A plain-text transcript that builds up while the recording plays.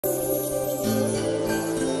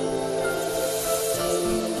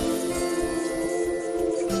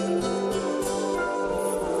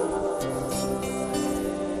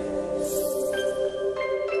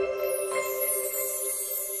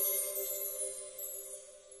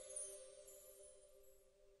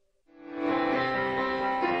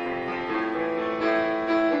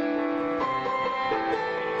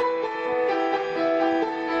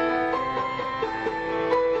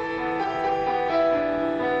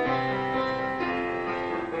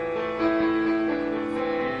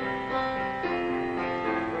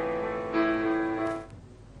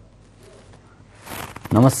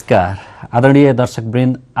नमस्कार आदरणीय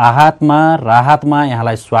दर्शकवृन्द, आहातमा राहतमा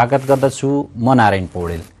यहाँलाई स्वागत गर्दछु। म नारायण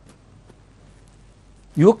पौडेल।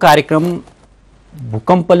 यो कार्यक्रम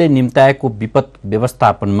भूकम्पले निम्ताएको विपद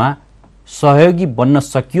व्यवस्थापनमा सहयोगी बन्न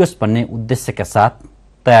सकियोस् भन्ने उद्देश्यका साथ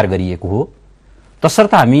तयार गरिएको हो।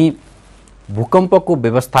 तसर्थ हामी भूकम्पको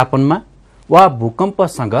व्यवस्थापनमा वा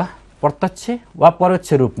भूकम्पसँग प्रत्यक्ष वा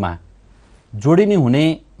परोक्ष रूपमा जोडिने हुने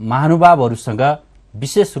महानुभावहरूसँग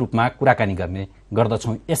विशेष रूपमा कुराकानी गर्ने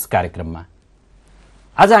गर्दछौं। यस कार्यक्रममा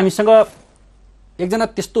आज हामीसँग एकजना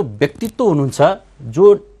त्यस्तो व्यक्तित्व हुनुहुन्छ जो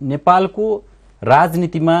नेपालको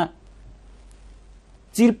राजनीतिमा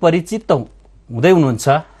चिरपरिचित हुँदै हुनुहुन्छ,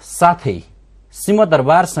 साथै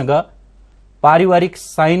सिंहदरबारसँग पारिवारिक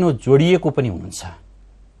साइनो जोडिएको पनि हुनुहुन्छ।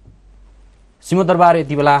 सिंहदरबार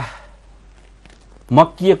यति बेला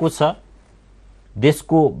मक्किएको छ।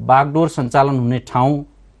 देशको बागडोर सञ्चालन हुने ठाउँ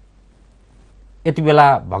यति बेला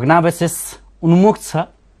भग्नावशेष उन्मुख छ।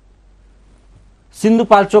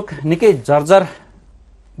 सिन्धुपाल्चोक निकै जर्जर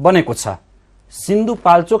बनेको छ।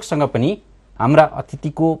 सिन्धुपाल्चोकसँग पनि हाम्रा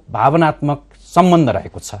अतिथिको भावनात्मक सम्बन्ध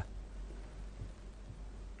रहेको छ।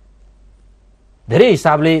 धेरै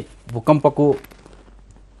हिसाबले भूकम्पको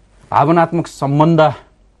भावनात्मक सम्बन्ध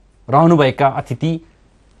रहनुभएका अतिथि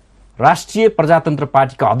राष्ट्रिय प्रजातन्त्र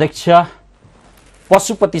पार्टीका अध्यक्ष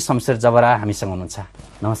पशुपति शमशेर जबरा हामीसँग हुनुहुन्छ।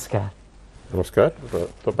 नमस्कार। नमस्कार। र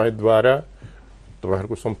तपाईद्वारा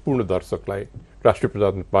तपाईहरुको सम्पूर्ण दर्शकलाई राष्ट्रिय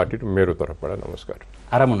प्रजातन्त्र पार्टी र मेरो तर्फबाट नमस्कार।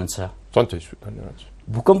 आराम हुनुहुन्छ? सन्चै छु, धन्यवाद।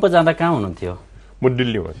 भूकम्प जाँदा कहाँ हुनुहुन्थ्यो? म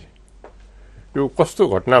दिल्लीमा थिएँ। यो कस्तो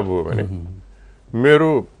घटना भयो भने मेरो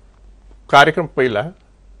कार्यक्रम पहिला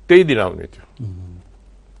त्यही दिन आउने थियो,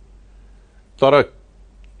 तर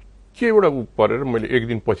के एउटा परेर मैले एक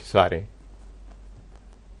दिन पछि सारेँ।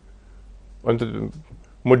 अन्त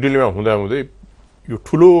म दिल्लीमा हुँदा हुँदै यो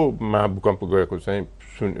ठुलो महाभूकम्प गएको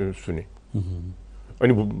चाहिँ सुने।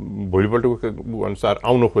 अनि भोलिपल्टको अनुसार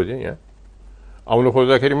आउन खोजेँ। यहाँ आउन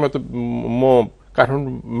खोज्दाखेरि म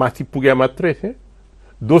काठमाडौँ माथि पुगे मात्रै थिएँ।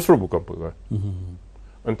 दोस्रो भूकम्प गयो।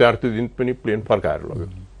 अनि त्यहाँ त्यो दिन पनि प्लेन फर्काएर लग्यो।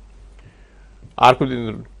 अर्को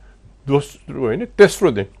दिन दोस्रो होइन,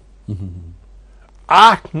 तेस्रो दिन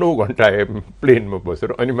 8-9 घण्टा प्लेनमा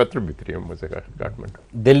बसेर अनि मात्र भित्रिएँ म चाहिँ काठमाडौँ।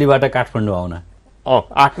 दिल्लीबाट काठमाडौँ आउन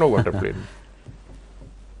 8-9 घण्टा प्लेन।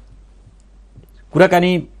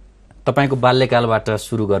 कुराकानी तपाईको बाल्यकालबाट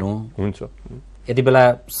सुरु गरौँ। हुन्छ। यति बेला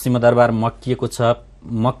सिंहदरबार मक्किएको छ।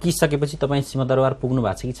 मक्किसकेपछि तपाईँ सिंहदरबार पुग्नु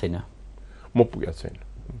भएको छ कि छैन? म पुगेको छैन।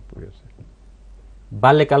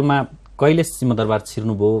 बाल्यकालमा कहिले सिंहदरबार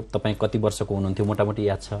छिर्नुभयो? तपाईँ कति वर्षको हुनुहुन्थ्यो मोटामोटी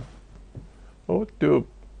याद छ? त्यो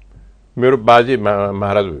मेरो बाजे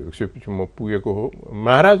महाराज भएपछि म पुगेको हो।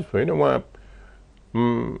 महाराज होइन,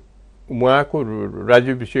 उहाँको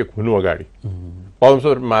राज्याभिषेक हुनु अगाडि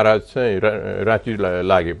पद्मश्वर महाराज चाहिँ राँची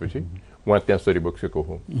लागेपछि उहाँ त्यहाँ सरी बक्सेको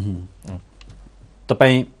हो।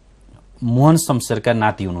 तपाईँ मोहन शमशेरका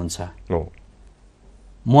नाति हुनुहुन्छ।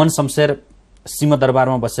 मोहन शमशेर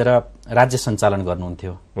सिंहदरबारमा बसेर राज्य सञ्चालन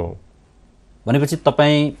गर्नुहुन्थ्यो। भनेपछि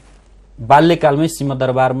तपाईँ बाल्यकालमै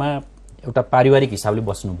सिंहदरबारमा एउटा पारिवारिक हिसाबले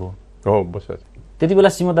बस्नुभयो। त्यति बेला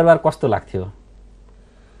सिंहदरबार कस्तो लाग्थ्यो?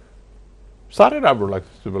 साह्रै राम्रो लाग्छ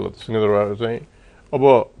त्यो बेला त। सिंहदरबार चाहिँ अब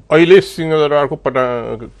अहिले सिंहदरबारको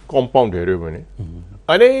कम्पाउन्ड हेऱ्यो भने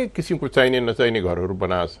अनेक किसिमको चाहिने नचाहिने घरहरू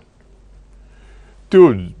बनाएको छ।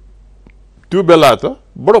 त्यो बेला त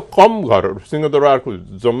बडो कम घरहरू,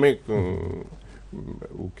 सिंहदरबारको जम्मै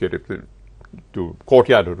के अरे त्यो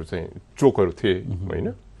कोर्टयार्डहरू चाहिँ चोकहरू थिए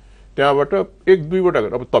होइन। त्यहाँबाट 1-2वटा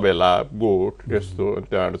घर, अब तबेला, गोठ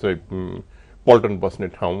यस्तो, त्यहाँबाट चाहिँ पल्टन बस्ने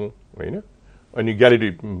ठाउँ होइन, अनि ग्यालेरी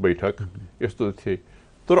बैठक यस्तो थिए।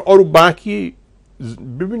 तर अरू बाँकी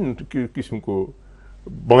विभिन्न किसिमको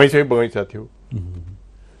बगैँचा थियो।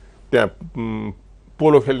 त्यहाँ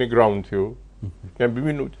पोलो खेल्ने ग्राउन्ड थियो। त्यहाँ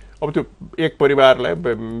विभिन्न, अब त्यो एक परिवारलाई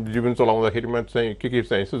जीवन चलाउँदाखेरिमा चाहिँ के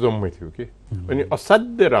चाहिन्छ जम्मै थियो कि। अनि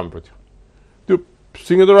असाध्यै राम्रो थियो त्यो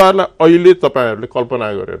सिंहदरबारलाई। अहिले तपाईँहरूले कल्पना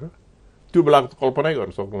गरेर त्यो बेलाको त कल्पनै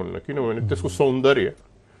गर्न सक्नुहुन्न, किनभने त्यसको सौन्दर्य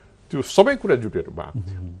त्यो सबै कुरा जुटेर भएको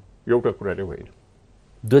थियो, एउटा कुरा नै होइन।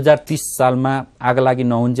 2030 सालमा आगलागी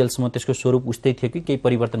नहुन्जेलसम्म त्यसको स्वरूप उस्तै थियो कि केही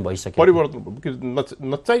परिवर्तन भइसक्यो? परिवर्तन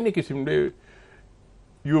नचाहिने किसिमले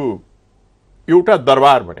यो एउटा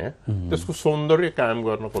दरबार भने त्यसको सौन्दर्य कायम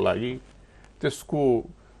गर्नको लागि त्यसको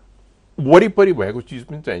वरिपरि भएको चिज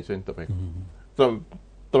पनि चाहिन्छ नि।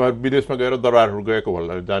 तपाईहरु विदेशमा गएर दरबारहरू गएको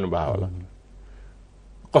होला, जानुभयो होला।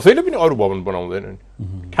 कसैले पनि अरू भवन बनाउँदैन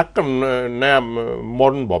नि। ठ्याक्क नयाँ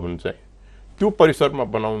मोडर्न भवन चाहिँ त्यो परिसरमा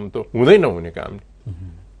बनाउनु त हुँदै नहुने काम नि।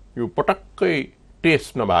 यो पटक्कै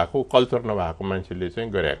टेस्ट नभएको, कल्चर नभएको मान्छेले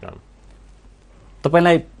चाहिँ गरेको काम।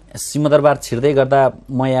 तपाईलाई सिंहदरबार छिर्दै गर्दा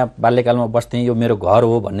म यहाँ बाल्यकालमा बस्थेँ, यो मेरो घर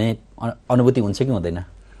हो भन्ने अनुभूति हुन्छ कि हुँदैन?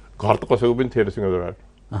 घर त कसैको पनि थिएन सिंहदरबार।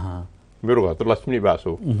 मेरो घर त लक्ष्मीनिवास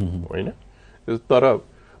हो होइन, तर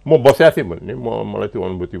म बसेको थिएँ भन्ने मलाई त्यो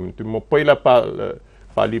अनुभूति हुन्थ्यो। म पहिला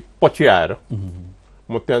पालि पछि आएर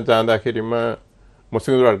म त्यहाँ जाँदाखेरिमा म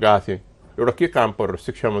सिंहदरबार गएको थिएँ, एउटा के काम परेर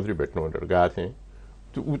शिक्षा मन्त्री भेट्नु भनेर गएको थिएँ।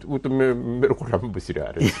 ऊ त मेरो कोठामा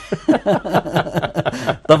बसिरहेको रहेछ।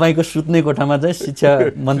 तपाईँको सुत्ने कोठामा चाहिँ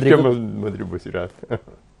शिक्षा मन्त्री बसिरहेको थियो।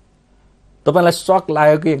 तपाईँलाई सक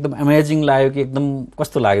लाग्यो कि एकदम अमेजिङ लाग्यो कि एकदम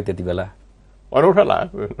कस्तो लाग्यो त्यति बेला? अनौठा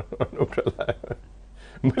लाग्यो, अनौठा लाग्यो।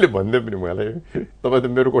 मैले भन्दै पनि मलाई तपाईँ त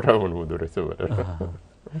मेरो कोठामा भन्नुहुँदो रहेछ भनेर।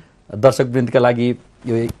 दर्शकवृन्दका लागि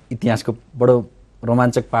यो इतिहासको बडो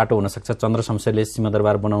रोमाञ्चक पाटो हुनसक्छ। चन्द्र शमशेरले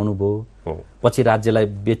सिंहदरबार बनाउनु भयो, पछि राज्यलाई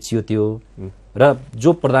बेचियो त्यो, र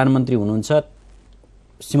जो प्रधानमन्त्री हुनुहुन्छ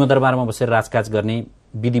सिंहदरबारमा बसेर राजकाज गर्ने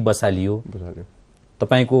विधि बसालियो।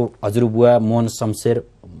 तपाईँको हजुरबुवा मोहन शमशेर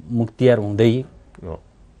मुक्तियार हुँदै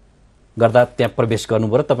गर्दा त्यहाँ प्रवेश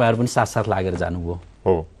गर्नुभयो र तपाईँहरू पनि साथ लागेर जानुभयो।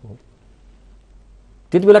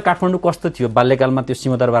 त्यति बेला काठमाडौँ कस्तो थियो बाल्यकालमा त्यो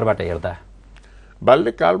सिंहदरबारबाट हेर्दा?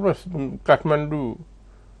 बाल्यकालमा काठमाडौँ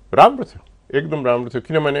राम्रो थियो, एकदम राम्रो थियो।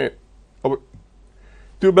 किनभने अब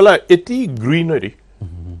त्यो बेला यति ग्रिनरी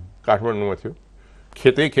काठमाडौँमा थियो,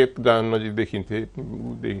 खेतै खेत जहाँ नजिक देखिन्थे,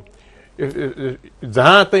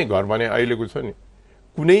 जहाँ चाहिँ घर भने अहिलेको छ नि,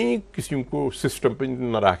 कुनै किसिमको सिस्टम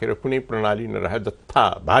पनि नराखेर, कुनै प्रणाली नराखेर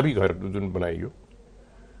जथाभावी घर जुन बनाइयो,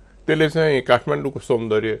 त्यसले चाहिँ काठमाडौँको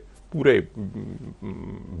सौन्दर्य पुरै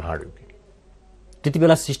भाँड्यो। त्यति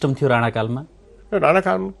बेला सिस्टम थियो राणाकालमा?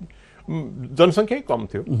 राणाकाल जनसङ्ख्या कम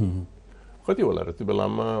थियो, कति होला र त्यो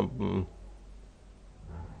बेलामा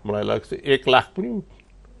मलाई लाग्छ 1 लाख पनि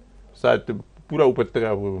सायद त्यो पुरा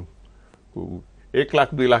उपत्यकाको 1 लाख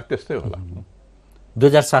 2 लाख त्यस्तै होला।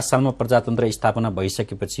 2007 सालमा प्रजातन्त्र स्थापना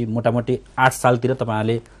भइसकेपछि मोटामोटी 8 सालतिर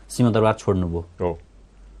तपाईँहरूले सिंहदरबार छोड्नुभयो।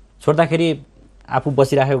 छोड्दाखेरि आफू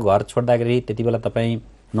बसिराखेको घर छोड्दाखेरि त्यति बेला तपाईँ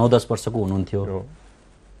 9-10 वर्षको हुनुहुन्थ्यो।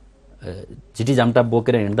 झिटी झाम्टा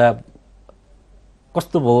बोकेर हिँड्दा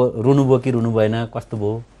कस्तो भयो? रुनुभयो कि रुनु भएन? कस्तो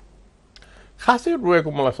भयो? खासै रोएको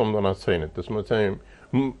मलाई सम्झना छैन। त्यसमा चाहिँ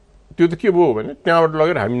त्यो त के भयो भने त्यहाँबाट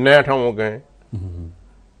लगेर हामी नयाँ ठाउँमा गएँ।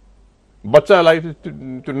 बच्चालाई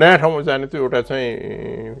त्यो नयाँ ठाउँमा जाने त्यो एउटा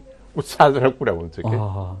चाहिँ उत्साहजनक कुरा हुन्छ कि।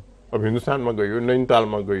 अब हिन्दुस्तानमा गयो,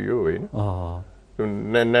 नैनीतालमा गयो होइन, त्यो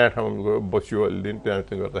नयाँ ठाउँमा गयो, बस्यो अलि दिन, त्यहाँ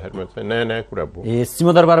गर्दाखेरिमा चाहिँ नयाँ नयाँ कुरा भयो।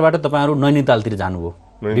 सिंहदरबारबाट तपाईँहरू नैनीतालतिर जानुभयो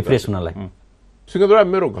रिफ्रेस हुनलाई? सिंहदरबार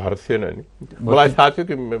मेरो घर थिएन नि, मलाई थाहा थियो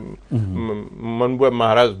कि मनबुवा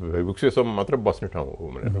महाराज भैभुक्सेसम्म मात्र बस्ने ठाउँ हो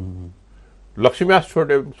भनेर। लक्ष्मीवास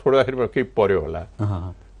छोड्दाखेरिमा केही पर्यो होला,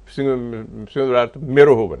 सिंहदरबार त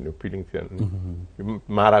मेरो हो भन्ने फिलिङ थियो,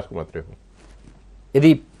 महाराजको मात्रै हो।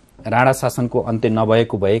 यदि राणा शासनको अन्त्य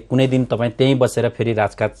नभएको भए कुनै दिन तपाईँ त्यहीँ बसेर फेरि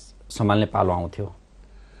राजकाज सम्हाल्ने पालो आउँथ्यो?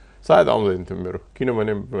 सायद आउँदैन थियो मेरो,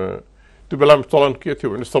 किनभने त्यो बेलामा चलन के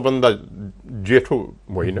थियो भने सबभन्दा जेठो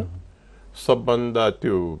होइन, सबभन्दा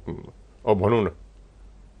त्यो अब भनौँ न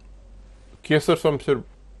केशर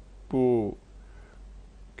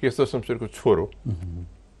शमशेरको छोरो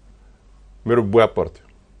मेरो बुवा पर्थ्यो।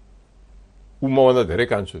 ऊ मभन्दा धेरै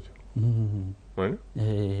कान्छो थियो होइन,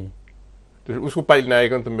 उसको पालि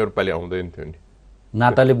नआइकन त मेरो पालि आउँदैन थियो नि।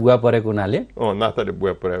 नाताले बुवा परेको हुनाले? नाताले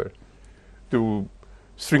बुवा परे त्यो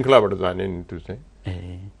श्रृङ्खलाबाट जाने नि त्यो चाहिँ।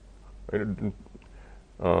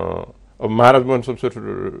 अब महाराज मोहन शमशेर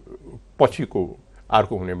पछिको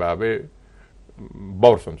अर्को हुने भए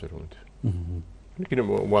बाबर शमशेर हुन्थ्यो, किन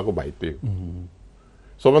उहाँको भाइ त्यही हो,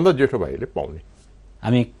 सबभन्दा जेठो भाइले पाउने।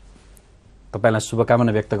 हामी तपाईँलाई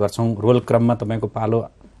शुभकामना व्यक्त गर्छौँ। रोल क्रममा तपाईँको पालो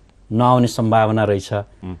नआउने सम्भावना रहेछ।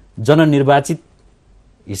 जननिर्वाचित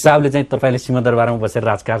हिसाबले चाहिँ तपाईँले सिंहदरबारमा बसेर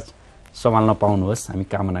राजकाज सम्हाल्न पाउनुहोस्, हामी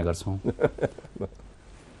कामना गर्छौँ।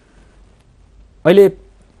 अहिले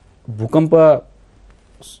भूकम्प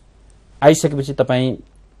आइसकेपछि तपाईँ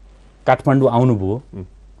काठमाडौँ आउनुभयो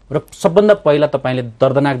र सबभन्दा पहिला तपाईँले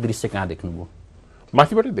दर्दनाक दृश्य कहाँ देख्नुभयो?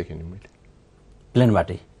 माथिबाटै देखेँ नि मैले,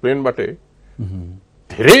 प्लेनबाटै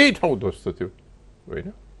धेरै ठाउँ ध्वस्त थियो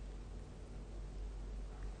होइन।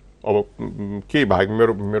 अब केही भाग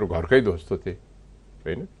मेरो घरकै ध्वस्त थिए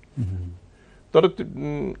होइन, तर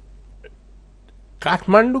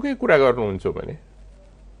काठमाडौँकै कुरा गर्नुहुन्छ भने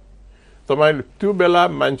तपाईँले त्यो बेला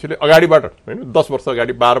मान्छेले अगाडिबाट होइन 10 वर्ष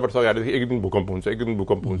अगाडि 12 वर्ष अगाडिदेखि एक दिन भूकम्प हुन्छ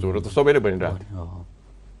भनेर त सबैले भनिरहेको थियो।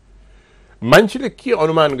 मान्छेले के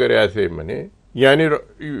अनुमान गरेका थिए भने यहाँनिर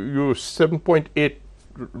यो 7.8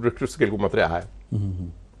 रिक्टर स्केलको मात्रै आयो,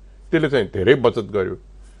 त्यसले चाहिँ धेरै बचत गर्यो।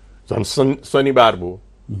 झन् शनिबार भयो,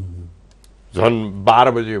 झन्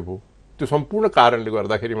 12 बजे भयो, त्यो सम्पूर्ण कारणले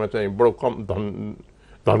गर्दाखेरिमा चाहिँ बडो कम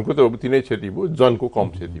धनको त उति नै क्षति भयो, जनको कम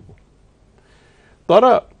क्षति भयो। तर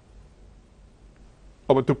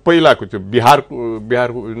अब त्यो पहिलाको त्यो बिहारको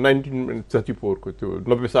 1934 को त्यो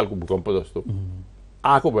 90 सालको भूकम्प जस्तो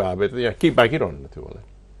आएको भए त यहाँ केही बाँकी रहन्न थियो होला,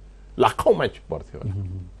 लाखौँ मान्छे पर्थ्यो होला।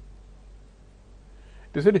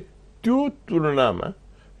 त्यसैले त्यो तुलनामा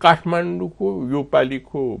काठमाडौँको यो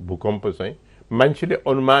पालिको भूकम्प चाहिँ मान्छेले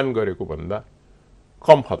अनुमान गरेको भन्दा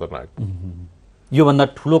कम खतरनाक। योभन्दा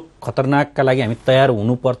ठुलो खतरनाकका लागि हामी तयार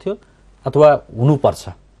हुनु पर्थ्यो अथवा हुनुपर्छ?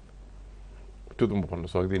 त्यो त म भन्न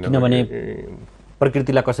सक्दिनँ, किनभने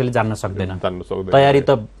प्रकृतिलाई कसैले जान्न सक्दैन। तयारी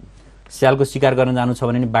त स्यालको शिकार गर्न जानु छ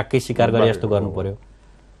भने नि बाघकै शिकार गरे जस्तो गर्नु पर्यो।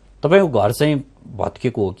 तपाईँको घर चाहिँ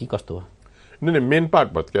भत्केको हो कि कस्तो हो? नै मेन पार्ट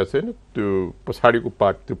भत्किया छैन, त्यो पछाडिको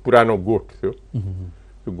पार्ट त्यो पुरानो गोठ थियो,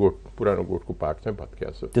 त्यो गोठ पुरानो गोठको पार्ट चाहिँ भत्किया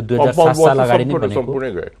छ। त्यो 2007 साल अगाडि नै बनेको?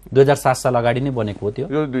 सम्पूर्णै गयो। 2007 साल अगाडि नै बनेको हो त्यो?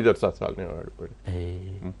 यो 2007 साल नै अगाडि बन्यो।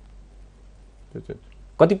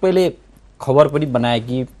 कतिपयले खबर पनि बनाए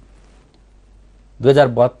कि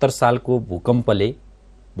 2072 सालको भूकम्पले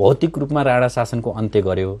भौतिक रूपमा राणा शासनको अन्त्य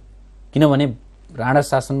गर्यो, किनभने राणा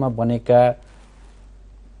शासनमा बनेका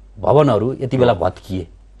भवनहरू यति बेला भत्किए।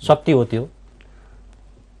 सत्य हो त्यो?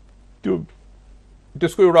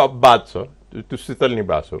 त्यसको एउटा अपवाद छ, त्यो शीतल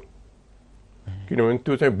निवास हो, किनभने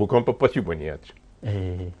त्यो चाहिँ भूकम्प पछि बनिएको थियो।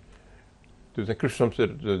 त्यो चाहिँ कृष्ण शमशेर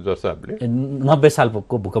जसाबले 90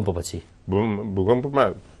 सालको भूकम्प पछि भूकम्पमा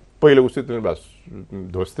पहिलेको शीतल निवास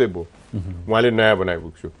ध्वस्तै भयो, उहाँले नयाँ बनाएको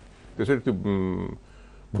थियो। त्यसरी त्यो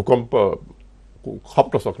भूकम्प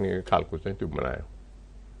खप्न सक्ने खालको चाहिँ त्यो बनायो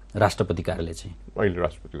राष्ट्रपति कार्यालय चाहिँ। अहिले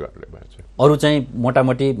राष्ट्रपति कार्यालय भएको छ। अरू चाहिँ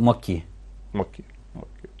मोटामोटी मक्की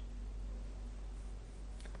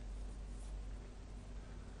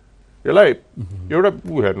यसलाई एउटा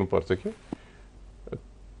हेर्नुपर्छ कि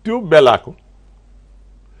त्यो बेलाको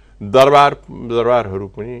दरबारहरू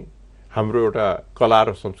पनि हाम्रो एउटा कला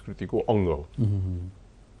र संस्कृतिको अङ्ग हो।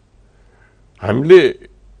 हामीले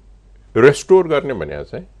रेस्टोर गर्ने भने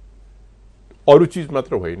चाहिँ अरू चिज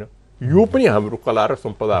मात्र होइन, यो पनि हाम्रो कला र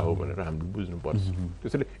सम्पदा हो भनेर हामीले बुझ्नुपर्छ।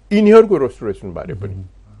 त्यसैले यिनीहरूको रेस्टोरेसन बारे पनि,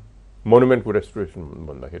 मोनुमेन्टको रेस्टोरेसन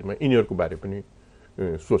भन्दाखेरिमा यिनीहरूको बारे पनि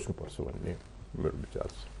सोच्नुपर्छ भन्ने मेरो विचार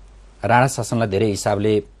छ। राणा शासनलाई धेरै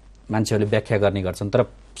हिसाबले मान्छेहरूले व्याख्या गर्ने गर्छन्, तर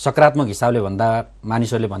सकारात्मक हिसाबले भन्दा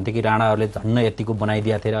मानिसहरूले भन्थे कि राणाहरूले झन्न यतिको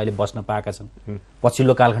बनाइदिया थिए र अहिले बस्न पाएका छन्।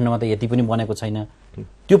 पछिल्लो कालखण्डमा त यति पनि बनेको छैन।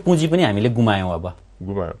 त्यो पुँजी पनि हामीले गुमायौँ। अब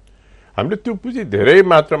गुमायौँ हामीले त्यो पुँजी धेरै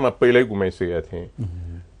मात्रामा पहिल्यै गुमाइसकेका थियौँ।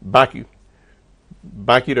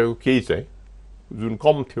 बाँकी रहेको केही चाहिँ जुन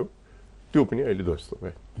कम थियो त्यो पनि अहिले ध्वस्त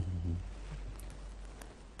भयो।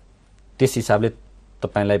 त्यस हिसाबले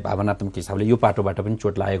तपाईलाई भावनात्मक हिसाबले यो पाटोबाट पनि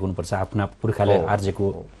चोट लागेको हुनुपर्छ, आफ्ना पुर्खाले आर्जेको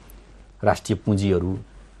राष्ट्रिय पुँजीहरू।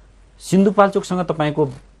 सिन्धुपाल्चोकसँग तपाईँको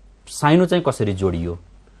साइनो चाहिँ कसरी जोडियो?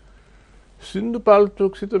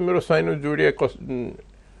 सिन्धुपाल्चोकसित मेरो साइनो जोडिए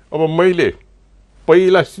अब मैले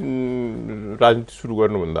पहिला राजनीति सुरु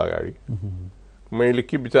गर्नुभन्दा अगाडि मैले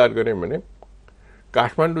के विचार गरेँ भने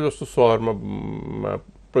काठमाडौँ जस्तो सहरमा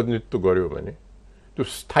प्रतिनिधित्व गर्यो भने त्यो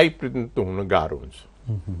स्थायी प्रतिनिधित्व हुन गाह्रो हुन्छ।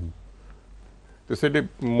 त्यसैले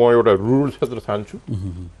म एउटा रुरल क्षेत्र छान्छु,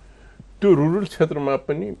 त्यो रुरल क्षेत्रमा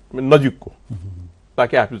पनि नजिकको,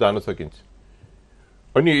 ताकि आफू जान सकिन्छ।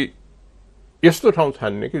 अनि यस्तो ठाउँ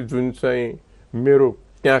छान्ने कि जुन चाहिँ मेरो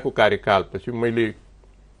त्यहाँको कार्यकालपछि मैले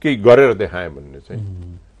केही गरेर देखाएँ भन्ने चाहिँ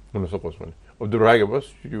हुन सकोस् भने। अब दुर्भाग्यवश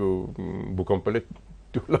यो भूकम्पले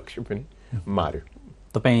त्यो लक्ष्य पनि मार्यो।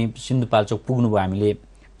 तपाईँ सिन्धुपाल्चोक पुग्नुभयो, हामीले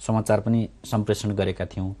समाचार पनि सम्प्रेषण गरेका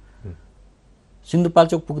थियौँ।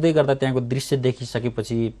 सिन्धुपाल्चोक पुग्दै गर्दा त्यहाँको दृश्य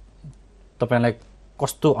देखिसकेपछि तपाईँलाई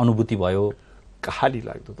कस्तो अनुभूति भयो? कहाली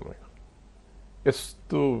लाग्दो तपाईँको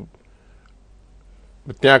यस्तो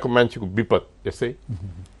त्यहाँको मान्छेको विपद। यसै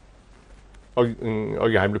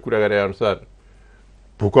अघि हामीले कुरा गरे अनुसार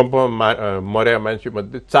भूकम्पमा मर्या मान्छे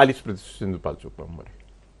मध्ये 40% सिन्धुपाल्चोकमा मरे।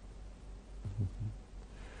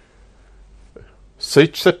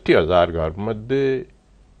 66,000 घर मध्ये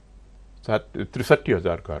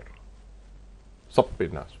 63,000 घर सबै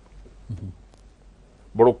नाश।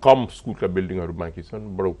 बडो कम स्कुलका बिल्डिङहरू बाँकी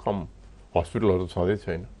छन्, बडो कम हस्पिटलहरू छँदै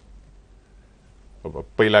छैन। अब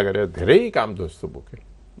पहिला गरेर धेरै काम जस्तो बोके।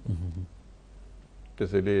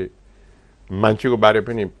 त्यसैले मान्छेको बारे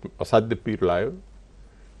पनि असाध्य पीर लाग्यो।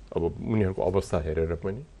 अब उनीहरूको अवस्था हेरेर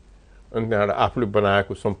पनि, अनि त्यहाँबाट आफूले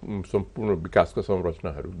बनाएको सम्पूर्ण विकासका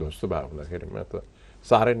संरचनाहरू ध्वस्त भएको हुँदाखेरिमा त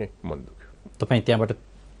साह्रै नै मन दुख्यो। तपाईँ त्यहाँबाट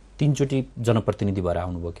 3 चोटि जनप्रतिनिधि भएर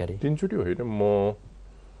आउनुभयो क्यारे? 3 चोटि होइन, म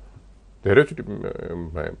धेरैचोटि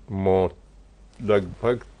म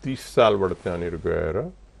लगभग 30 सालबाट त्यहाँनिर गएर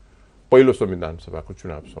पहिलो संविधान सभाको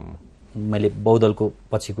चुनावसम्म। मैले बहुदलको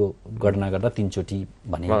पछिको गणना गर्दा 3 चोटि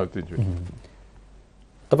भने।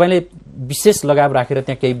 तपाईले विशेष लगाव राखेर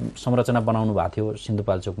त्यहाँ केही संरचना बनाउनु भएको थियो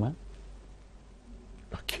सिन्धुपाल्चोकमा?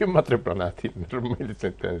 के मात्रै बनाएको थिएँ मैले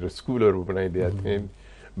चाहिँ त्यहाँनिर स्कुलहरू बनाइदिएका थिएँ,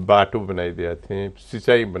 बाटो बनाइदिएका थिएँ,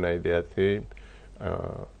 सिँचाइ बनाइदिएका थिएँ,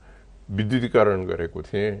 विद्युतीकरण गरेको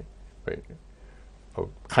थिएँ,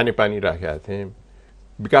 खानेपानी राखेका थिएँ,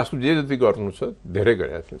 विकासको जे जति गर्नु छ धेरै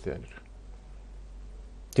गरेका थिएँ त्यहाँनिर।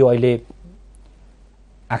 त्यो अहिले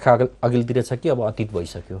आँखा अघिल्तिर छ कि अब अतीत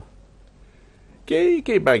भइसक्यो?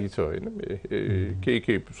 केही बाँकी छ होइन,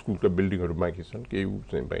 केही स्कुलका बिल्डिङहरू बाँकी छन्, केही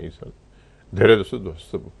चाहिँ बाँकी छन्, धेरै जस्तो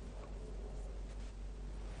ध्वस्त भयो।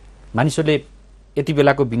 मानिसहरूले यति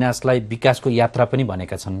बेलाको विनाशलाई विकासको यात्रा पनि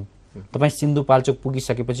भनेका छन्। तपाईँ सिन्धुपाल्चोक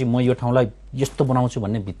पुगिसकेपछि म यो ठाउँलाई यस्तो बनाउँछु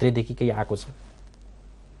भन्ने भित्रैदेखि केही आएको छ?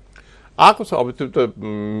 आएको छ। अब त्यो त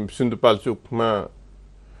सिन्धुपाल्चोकमा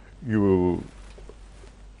यो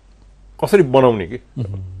कसरी बनाउने कि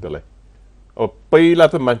त्यसलाई, अब पहिला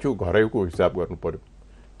त मान्छेको घरैको हिसाब गर्नु पर्यो,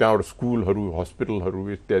 त्यहाँबाट स्कुलहरू, हस्पिटलहरू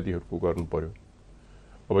इत्यादिहरूको गर्नु पर्यो।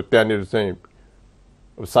 अब त्यहाँनिर चाहिँ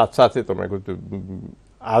अब साथसाथै तपाईँको त्यो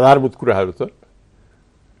आधारभूत कुराहरू छ।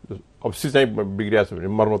 अब सिँचाइ बिग्रिया छ भने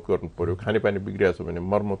मर्मत गर्नु पर्यो, खानेपानी बिग्रिया छ भने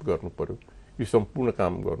मर्मत गर्नु पर्यो, यो सम्पूर्ण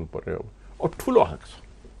काम गर्नु पर्यो। अब ठुलो हाँक छ,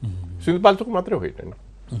 सिन्धुपाल्चोक मात्रै होइन नि,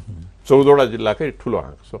 14वटा जिल्लाकै ठुलो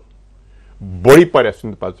हाँक छ। बढी पर्या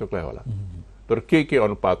सिन्धुपाल्चोकलाई होला, तर के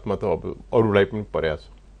अनुपातमा त अब अरूलाई पनि पर्या छ।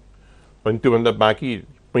 अनि त्योभन्दा बाँकी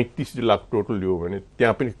 35 जिल्लाको टोटल लियो भने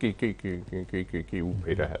त्यहाँ पनि के ऊ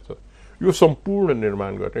भइरहेछ। यो सम्पूर्ण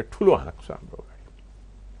निर्माण गर्ने ठुलो हाँक छ हाम्रो अगाडि।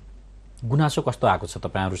 गुनासो कस्तो आएको छ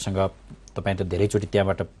तपाईँहरूसँग? तपाईँ त धेरैचोटि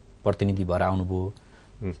त्यहाँबाट प्रतिनिधि भएर आउनुभयो,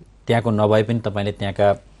 त्यहाँको नभए पनि तपाईँले त्यहाँका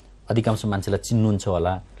अधिकांश मान्छेलाई चिन्नुहुन्छ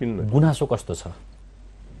होला, गुनासो कस्तो छ?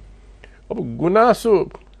 अब गुनासो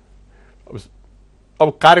अब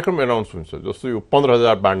कार्यक्रम एनाउन्स हुन्छ, जस्तो यो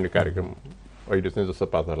 15,000 बाँड्ने कार्यक्रम अहिले चाहिँ जस्तो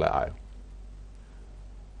पात्रलाई आयो,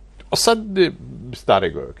 असाध्य बिस्तारै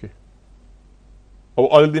गयो कि। अब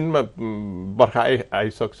अहिले दिनमा बर्खा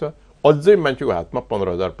आइसक्छ, अझै मान्छेको हातमा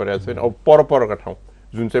 15,000 परेको छैन। अब परका ठाउँ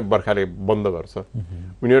जुन चाहिँ बर्खाले बन्द गर्छ,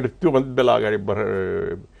 उनीहरू त्योभन्दा बेला अगाडि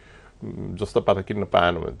जस्तो पाता किन्न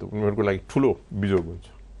पाएन भने त उनीहरूको लागि ठुलो बिजोग हुन्छ।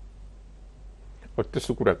 अब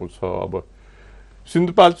त्यस्तो कुराको छ। अब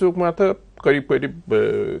सिन्धुपाल्चोकमा त करिब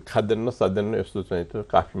खाद्यान्न साद्यान्न यस्तो चाहिँ त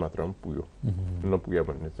काफी मात्रामा पुग्यो, नपुग्यो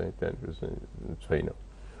भन्ने चाहिँ त्यहाँनिर चाहिँ छैन।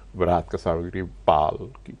 अब राहतका सामग्री, पाल,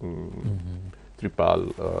 त्रिपाल,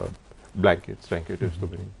 ब्ल्याङ्केट यस्तो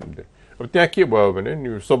पनि। अब त्यहाँ के भयो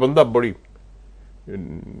भने सबभन्दा बढी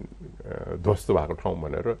ध्वस्त भएको ठाउँ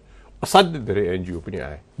भनेर असाध्य धेरै एनजिओ पनि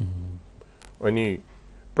आए। अनि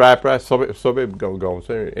प्राय सबै गाउँ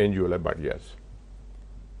चाहिँ एनजिओलाई बाँडिया छ।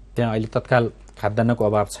 त्यहाँ अहिले तत्काल खाद्यान्नको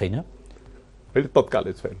अभाव छैन? अहिले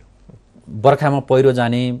तत्कालै छैन। बर्खामा पहिरो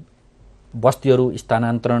जाने, बस्तीहरू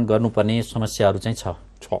स्थानान्तरण गर्नुपर्ने समस्याहरू चाहिँ छ।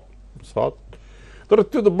 तर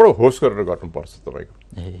त्यो त बडो होस गरेर गर्नुपर्छ तपाईँको।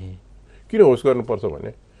 किन होस गर्नुपर्छ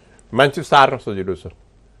भने मान्छे सार्न सजिलो छ,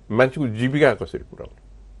 मान्छेको जीविका कसरी पुर्याउने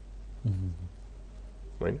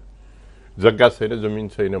होइन? जग्गा छैन, जमिन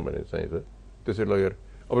छैन भने चाहिँ त त्यसरी लगेर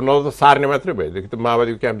अब न त सार्ने मात्रै भएदेखि त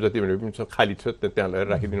माओवादीको क्याम्प जति भने पनि खाली छ, त्यहाँ लगेर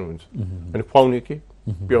राखिदिनुहुन्छ। अनि खुवाउने के,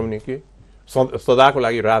 पियाउने के, सदाको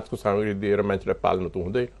लागि राहतको सामग्री दिएर मान्छेलाई पाल्नु त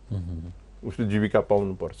हुँदैन, उसले जीविका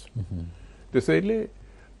पाउनुपर्छ। त्यसैले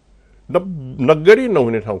नगरी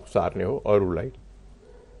नहुने ठाउँ सार्ने हो, अरूलाई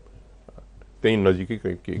त्यही नजिकै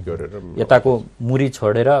केही गरेर। यताको मुरी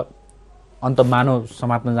छोडेर अन्त मानव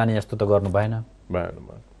समात्न जाने जस्तो त गर्नु भएन।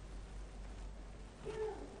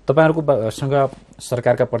 तपाईँहरूकोसँग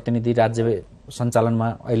सरकारका प्रतिनिधि, राज्य सञ्चालनमा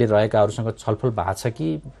अहिले रहेकाहरूसँग छलफल भएको छ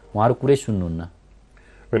कि उहाँहरू कुरै सुन्नुहुन्न?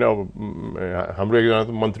 होइन, अब हाम्रो एकजना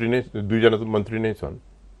त मन्त्री नै, 2जना त मन्त्री नै छन्,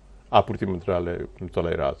 आपूर्ति मन्त्रालय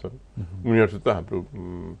चलाइरहेछन्। उनीहरूसित हाम्रो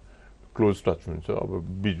क्लोज टच हुन्छ। अब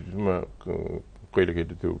बिचमा कहिले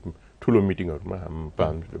त्यो ठुलो मिटिङहरूमा हामी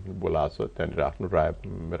प्रधानमन्त्रीले पनि बोलाएको छ, त्यहाँनिर आफ्नो राय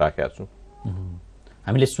राखेका छौँ।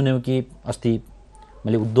 हामीले सुन्यौँ कि अस्ति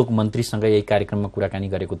मैले उद्योग मन्त्रीसँग यही कार्यक्रममा कुराकानी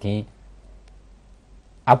गरेको थिएँ,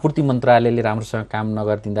 आपूर्ति मन्त्रालयले राम्रोसँग काम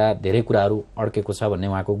नगरिदिँदा धेरै कुराहरू अड्केको छ भन्ने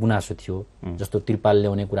उहाँको गुनासो थियो। जस्तो त्रिपाल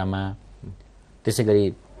ल्याउने कुरामा, त्यसै गरी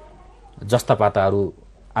जस्ता पाताहरू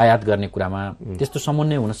आयात गर्ने कुरामा त्यस्तो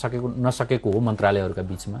समन्वय हुन नसकेको हो मन्त्रालयहरूका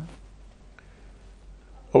बीचमा।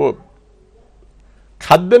 अब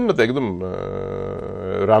खाद्यान्न त एकदम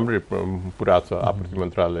राम्रै पुरा छ आपूर्ति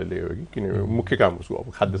मन्त्रालयले, हो कि किन मुख्य काम उसको अब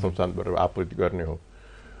खाद्य संस्थानबाट आपूर्ति गर्ने हो।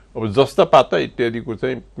 अब जस्ता पाता इत्यादिको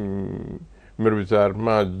चाहिँ मेरो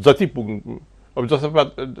विचारमा जति अब जस्ता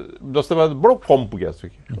पाता बडो कम पुगेको छ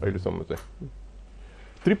कि अहिलेसम्म चाहिँ।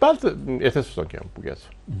 त्रिपाल त यथेष्ट सङ्ख्यामा पुगेको छ।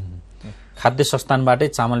 खाद्य संस्थानबाटै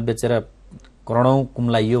चामल बेचेर करोडौँ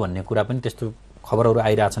कुम्लाइयो भन्ने कुरा पनि त्यस्तो खबरहरू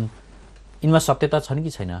आइरहेछन्, यिनमा सत्यता छन् कि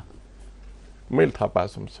छैन? मैले थाहा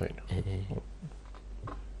पाएसम्म छैन।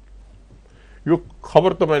 यो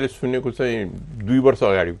खबर त मैले सुनेको चाहिँ 2 वर्ष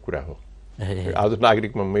अगाडिको कुरा हो। आज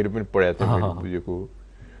नागरिकमा मैले पनि पढाएको थिएँ, मैले बुझेको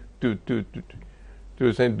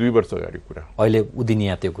त्यो चाहिँ 2 वर्ष अगाडिको कुरा। अहिले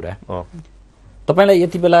उदिनिया त्यो कुरा। तपाईँलाई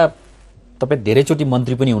यति बेला तपाईँ धेरैचोटि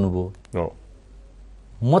मन्त्री पनि हुनुभयो,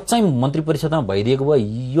 म चाहिँ मन्त्री परिषदमा भइदिएको भए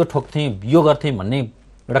यो ठोक्थेँ यो गर्थेँ भन्ने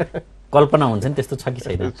एउटा कल्पना हुन्छ नि, त्यस्तो छ कि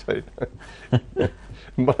छैन?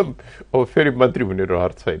 अब फेरि मन्त्री हुने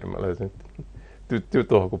रहर छैन मलाई चाहिँ, त्यो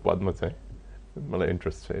तहको पदमा चाहिँ मलाई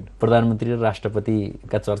इन्ट्रेस्ट छैन। प्रधानमन्त्री र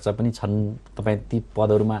राष्ट्रपतिका चर्चा पनि छन्, तपाईँ ती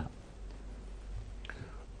पदहरूमा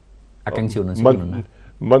आकाङ्क्षी हुनुहुन्छ?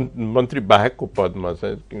 मन्त्री बाहेकको पदमा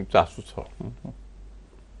चाहिँ चासो छ।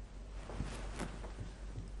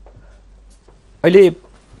 अहिले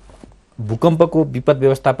भूकम्पको विपद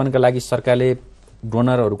व्यवस्थापनका लागि सरकारले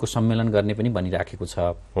डोनरहरूको सम्मेलन गर्ने पनि भनिराखेको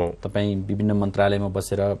छ। तपाईँ विभिन्न मन्त्रालयमा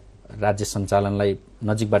बसेर राज्य सञ्चालनलाई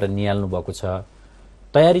नजिकबाट निहाल्नु भएको छ।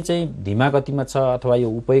 तयारी चाहिँ धीमा गतिमा छ अथवा यो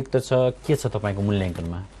उपयुक्त छ, के छ तपाईँको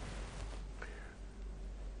मूल्याङ्कनमा?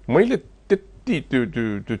 मैले त्यति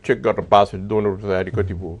त्यो चेक गर्न पाएको छैन डोनरको तयारी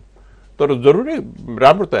कति भयो, तर जरुरै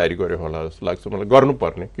राम्रो तयारी गर्यो होला जस्तो लाग्छ मलाई,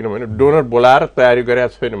 गर्नुपर्ने। किनभने डोनर बोलाएर तयारी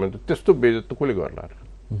गरेको छैन भने त त्यस्तो बेइज्जत त कसले गर्ला र?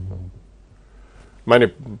 माने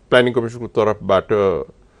प्लानिङ कमिसनको तर्फबाट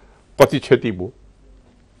कति क्षति भयो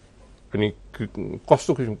अनि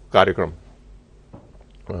कस्तो किसिमको कार्यक्रम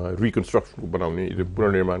रिकन्स्ट्रक्सनको बनाउने,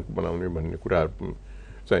 पुनर्निर्माणको बनाउने भन्ने कुराहरू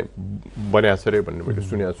चाहिँ बन्या छ अरे भन्ने मैले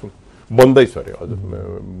सुनेको छु। बन्दैछ अरे, अझ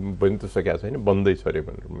बनि त सकेको छैन, बन्दैछ अरे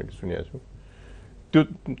भनेर मैले सुनेको छु। त्यो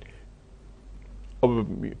अब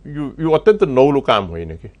यो अत्यन्त नौलो काम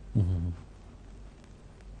होइन कि।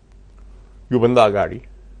 योभन्दा अगाडि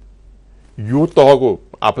यो तहको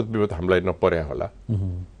आपद विपद हामीलाई नपर्या होला।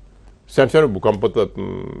 सानो भूकम्प त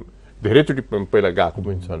धेरैचोटि पहिला गएको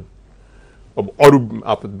पनि छन्। अब अरू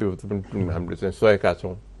आपद विपद पनि हामीले चाहिँ सहेका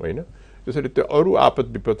छौँ होइन। त्यसरी त्यो अरू आपद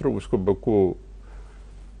विपद र उसको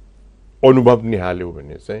अनुभव निहाल्यो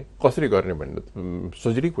भने चाहिँ कसरी गर्ने भन्ने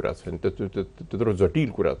सजिलै कुरा छैन, त्यत्रो जटिल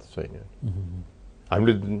कुरा त छैन।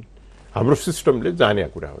 हाम्रो सिस्टमले जाने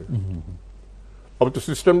कुरा हो। अब त्यो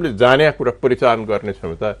सिस्टमले जाने कुरा परिचालन गर्ने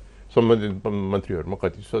क्षमता सम्बन्धित मन्त्रीहरूमा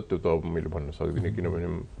कति छ त्यो त अब मैले भन्न सक्दिनँ, किनभने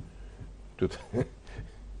त्यो त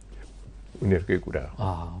उनीहरूकै कुरा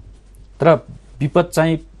हो। तर विपद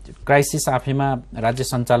चाहिँ क्राइसिस आफैमा राज्य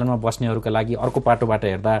सञ्चालनमा बस्नेहरूका लागि अर्को पाटोबाट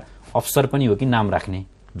हेर्दा अवसर पनि हो कि नाम राख्ने?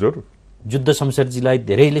 जरुर। युद्ध शमशेरजीलाई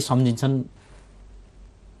धेरैले सम्झिन्छन्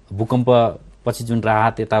भूकम्प पछि जुन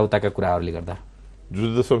राहत यताउताका कुराहरूले गर्दा।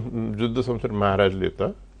 युद्ध शमशेर महाराजले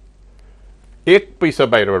त 1 पैसा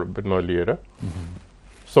बाहिरबाट नलिएर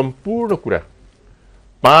सम्पूर्ण कुरा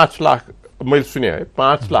 5 लाख मैले सुने है,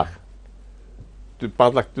 5 लाख, त्यो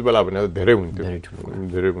 5 लाख त्यो बेला भने धेरै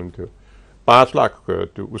हुन्थ्यो। 5 लाख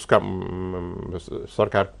त्यो उसका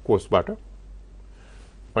सरकार कोषबाट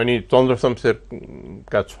अनि चन्द्र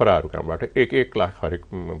शमशेरका छोराहरू कहाँबाट 1 लाख हरेक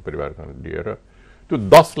परिवारका लिएर त्यो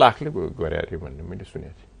 10 लाखले गरे अरे भन्ने मैले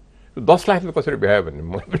सुनेको थिएँ। त्यो 10 लाखले कसरी भ्यायो भन्ने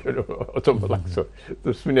मलाई अचम्म लाग्छ।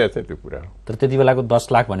 त्यो सुनेको चाहिँ त्यो कुरा हो। तर त्यति बेलाको 10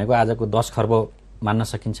 लाख भनेको आजको 10 खर्ब मान्न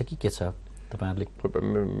सकिन्छ कि के छ तपाईँहरूले?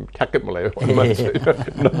 ठ्याक्कै मलाई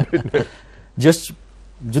जस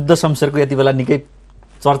युद्ध शमशेरको यति बेला निकै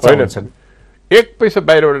चर्चा हुन्छ। 1 पैसा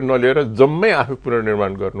बाहिरबाट नलिएर जम्मै आफै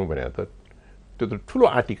पुनर्निर्माण गर्नु भने त त्यो त ठुलो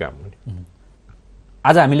आँटी काम हो नि।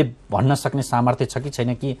 आज हामीले भन्न सक्ने सामर्थ्य छ कि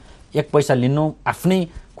छैन कि 1 पैसा लिनु आफ्नै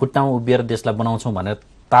खुट्टामा उभिएर देशलाई बनाउँछौँ भनेर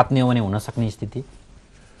तात्ने हो भने हुन सक्ने स्थिति?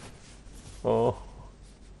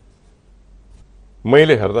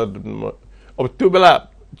 मैले हेर्दा अब त्यो बेला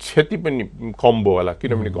क्षति पनि कम भयो होला,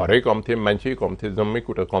 किनभने घरै कम थिए, मान्छे कम थिए, जम्मै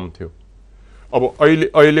कुरा कम थियो। अब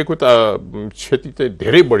अहिलेको त क्षति चाहिँ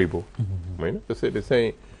धेरै बढी भयो होइन। त्यसैले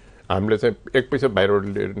चाहिँ हामीले चाहिँ 1 पैसा बाहिरबाट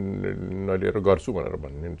नलिएर गर्छु भनेर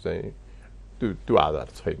भन्ने चाहिँ त्यो आधार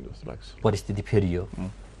छैन जस्तो लाग्छ। परिस्थिति फेरियो।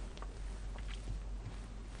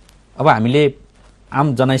 अब हामीले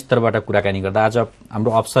आम जनस्तरबाट कुराकानी गर्दा आज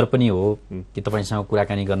हाम्रो अवसर पनि हो कि तपाईँसँग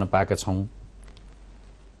कुराकानी गर्न पाएका छौँ।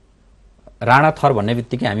 राणा थर भन्ने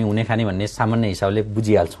बित्तिकै हामी हुने खाने भन्ने सामान्य हिसाबले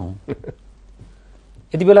बुझिहाल्छौँ।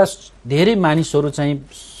 यति बेला धेरै मानिसहरू चाहिँ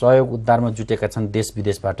सहयोग उद्धारमा जुटेका छन् देश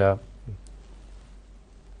विदेशबाट।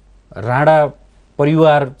 राणा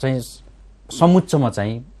परिवार चाहिँ समुच्चमा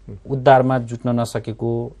चाहिँ उद्धारमा जुट्न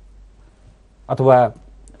नसकेको अथवा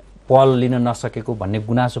पहल लिन नसकेको भन्ने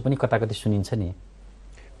गुनासो पनि कता कतै सुनिन्छ नि।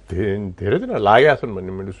 धेरैजना लागेका छन्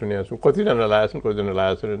भन्ने मैले सुनेको छु। कतिजना लागेका छन्, कतिजना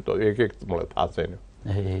लागेका छन्, एक मलाई थाहा छैन।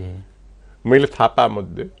 मैले थाहा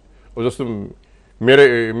पाएमध्ये जस्तो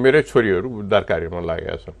मेरै छोरीहरू उद्धार कार्यमा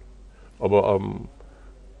लागेका छन्। अब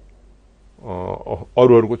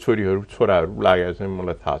अरूहरूको छोराहरू लागेको चाहिँ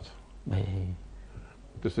मलाई थाहा छ।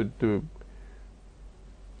 त्यसरी त्यो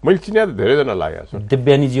मैले चिने त धेरैजना लागेको छ।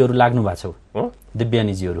 देव्यानीजीहरू लाग्नु भएको छ?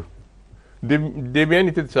 देव्यानीजीहरू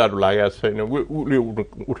देव्यानी त्यति साह्रो लागेको छैन, उसले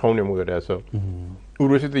उठाउने म गरिरहेको छ।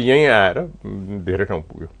 उर्वशी त यहीँ आएर धेरै ठाउँ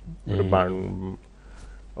पुग्यो,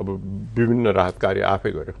 अब विभिन्न राहत कार्य आफै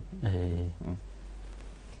गर्यो।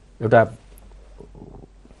 एउटा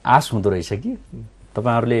आश हुँदो रहेछ कि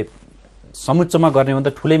तपाईँहरूले समुच्चमा गर्ने भन्दा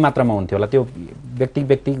ठुलै मात्रामा हुन्थ्यो होला, त्यो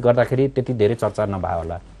व्यक्ति गर्दाखेरि त्यति धेरै चर्चा नभए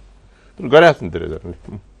होला। गरेका छन् धेरैजनाले,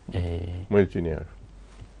 मैले चिने।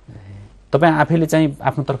 तपाईँ आफैले चाहिँ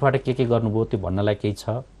आफ्नो तर्फबाट के गर्नुभयो त्यो भन्नलाई केही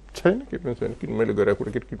छ? छैन, के पनि छैन। किन मैले गरेको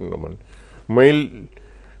कुरा के नभन्नु।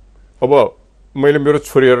 मैले मेरो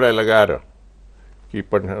छोरीहरूलाई लगाएर कि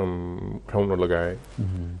उठाउन लगाएँ।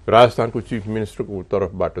 राजस्थानको चिफ मिनिस्टरको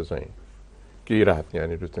तर्फबाट चाहिँ केही राहत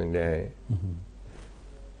यहाँनिर चाहिँ ल्याएँ।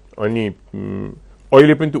 अनि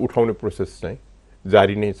अहिले पनि त्यो उठाउने प्रोसेस चाहिँ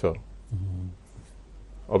जारी नै छ।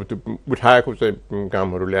 अब त्यो उठाएको चाहिँ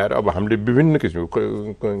कामहरू ल्याएर अब हामीले विभिन्न किसिमको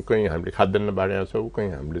कहीँ हामीले खाद्यान्न बाँडेका छौँ,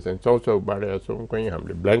 कहीँ हामीले चाहिँ चाउचाउ बाँडेका छौँ, कहीँ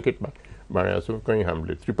हामीले ब्ल्याङ्केट बाँडेका छौँ, कहीँ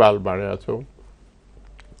हामीले त्रिपाल बाँडेका छौँ,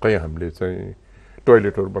 कहीँ हामीले चाहिँ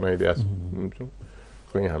टोइलेटहरू बनाइदिएका छौँ,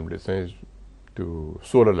 कहीँ हामीले चाहिँ त्यो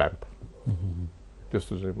सोलर ल्याम्प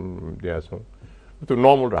त्यस्तो चाहिँ दिएका छौँ। त्यो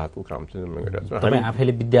नर्मल राहतको काम चाहिँ गरिरहेको छौँ। तपाईँ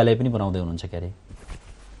आफैले विद्यालय पनि बनाउँदै हुनुहुन्छ क्यारे?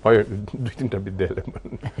 होइन, 2-3टा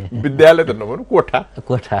विद्यालय त नभनौँ, कोठा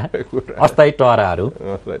अस्थायी टहराहरू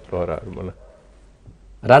बना।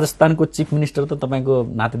 राजस्थानको चिफ मिनिस्टर त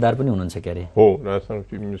तपाईँको नातेदार पनि हुनुहुन्छ क्यारे? हो, राजस्थानको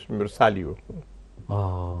चिफ मिनिस्टर मेरो साली हो।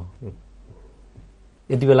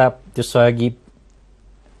 यति बेला त्यो सहयोगी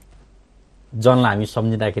जनलाई हामी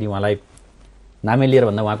सम्झिँदाखेरि उहाँलाई नामै लिएर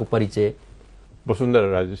भन्दा उहाँको परिचय? वसुन्धरा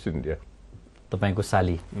राजे सिन्धिया, तपाईँको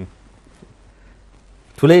साली।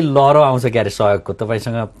 ठुलै लहरो आउँछ क्यारे सहयोगको?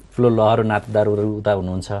 तपाईँसँग ठुलो लहरो नातेदारहरू उता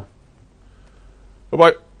हुनुहुन्छ? अब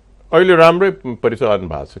अहिले राम्रै परिचालन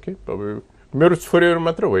भएको छ कि। अब मेरो छोरीहरू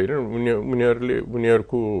मात्र होइन,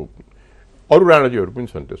 उनीहरूको अरू राणाजीहरू पनि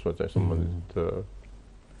छन् त्यसमा चाहिँ सम्बन्धित।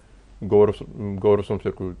 गौरव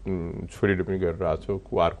शमशेरको छोरीले पनि गरिरहेको छ,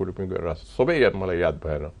 कुवारकोले पनि गरिरहेको छ। सबै मलाई याद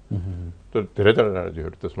भएन, तर धेरैजना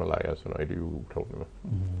राणाजीहरू त्यसमा लागेका छन् अहिले यो उठाउनेमा।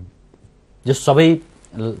 जो सबै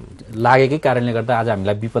लागेकै कारणले गर्दा आज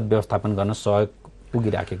हामीलाई विपद व्यवस्थापन गर्न सहयोग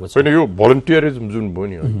पुगिराखेको छ। होइन, यो भलन्टियरिजम जुन भयो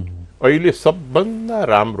नि अहिले सबभन्दा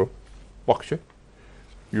राम्रो पक्ष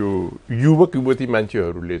यो युवक युवती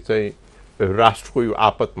मान्छेहरूले चाहिँ राष्ट्रको यो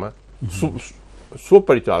आपतमा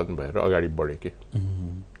स्वपरिचालन भएर अगाडि बढे के,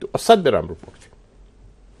 त्यो असाध्य राम्रो पक्ष।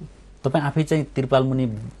 तपाईँ आफै चाहिँ त्रिपाल मुनि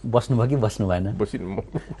बस्नुभयो कि बस्नु भएन? बसिन म।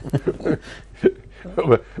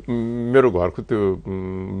 मेरो घरको त्यो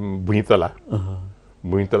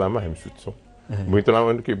भुइँतलामा हामी सुत्छौँ।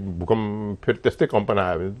 भुइँतलामा के भूकम्प फेरि त्यस्तै कम्पना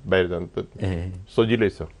आयो भने बाहिर जानु त सजिलै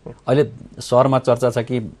छ। अहिले सहरमा चर्चा छ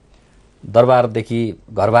कि दरबारदेखि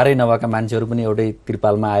घरबारै नभएका मान्छेहरू पनि एउटै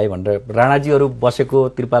त्रिपालमा आए भनेर। राणाजीहरू बसेको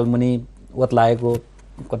त्रिपाल मुनि ओत लागेको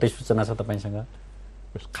कतै सूचना छ तपाईँसँग?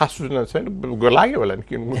 खास सूचना छैन, लाग्यो होला नि,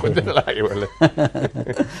 किन लाग्यो होला।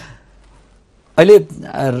 अहिले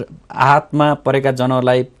आहतमा परेका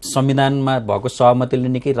जनहरूलाई संविधानमा भएको सहमतिले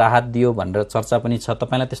निकै राहत दियो भनेर चर्चा पनि छ।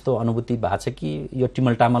 तपाईँलाई त्यस्तो अनुभूति भएको छ कि यो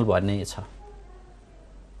टिमलटामल भन्ने छ?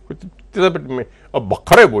 त्यतापट्टि अब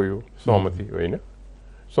भर्खरै भयो सहमति, होइन?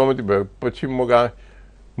 सहमति भएपछि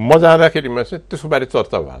म जाँदाखेरिमा चाहिँ त्यसको बारे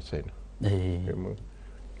चर्चा भएको छैन।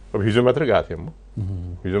 अब हिजो मात्रै गएको थिएँ म।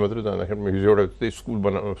 हिजो मात्रै जाँदाखेरि हिजो एउटा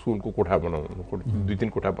स्कुलको कोठा बनाउनु, 2-3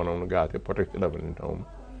 कोठा बनाउनु गएको थिएँ पटकखेला भन्ने ठाउँमा।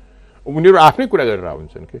 उनीहरू आफ्नै कुरा गरेर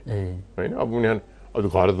हुन्छन् कि, होइन? अब उनीहरू अब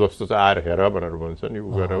घर जस्तो चाहिँ आएर हेर भनेर भन्छन्, यो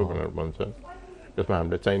गर भनेर भन्छन्, यसमा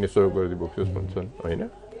हामीले चाहिने सहयोग गरिदिबोक्छस् भन्छन्, होइन?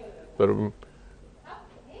 तर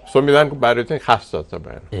संविधानको बारे चाहिँ खास चर्चा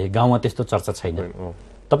भएन। गाउँमा त्यस्तो चर्चा छैन।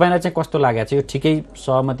 तपाईँलाई चाहिँ कस्तो लागेको छ? यो ठिकै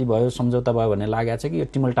सहमति भयो, सम्झौता भयो भन्ने लागेको छ कि यो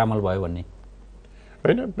टिमलटामल भयो भन्ने?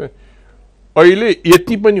 होइन, अहिले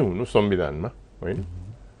यति पनि हुनु संविधानमा, होइन?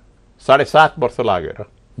 7.5 वर्ष लागेर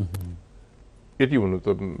यति हुनु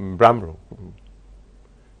त राम्रो,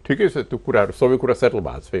 ठिकै छ। त्यो कुराहरू सबै कुरा सेटल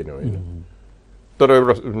भएको छैन, होइन? तर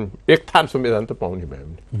एउटा एक थान संविधान त पाउने भयो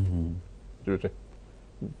भने त्यो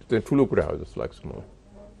चाहिँ ठुलो कुरा हो जस्तो लाग्छ मलाई।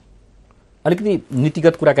 अलिकति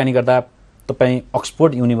नीतिगत कुराकानी गर्दा तपाईँ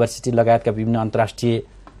अक्सफोर्ड युनिभर्सिटी लगायतका विभिन्न अन्तर्राष्ट्रिय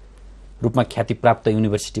रूपमा ख्यातिप्राप्त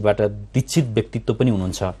युनिभर्सिटीबाट दीक्षित व्यक्तित्व पनि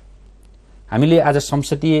हुनुहुन्छ। हामीले आज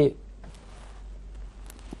संसदीय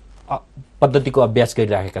पद्धतिको अभ्यास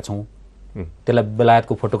गरिराखेका छौँ, त्यसलाई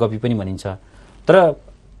बेलायतको फोटोकपी पनि भनिन्छ। तर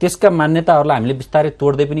त्यसका मान्यताहरूलाई हामीले बिस्तारै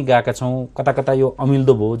तोड्दै पनि गएका छौँ। कता कता यो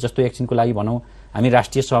अमिल्दो भयो, जस्तो एकछिनको लागि भनौँ हामी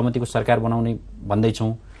राष्ट्रिय सहमतिको सरकार बनाउने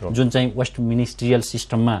भन्दैछौँ, जुन चाहिँ वेस्ट मिनिस्ट्रियल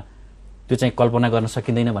सिस्टममा त्यो चाहिँ कल्पना गर्न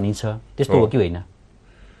सकिँदैन भनिन्छ, त्यस्तो हो कि होइन?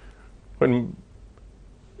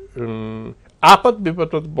 आपद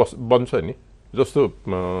विपद बन्छ नि, जस्तो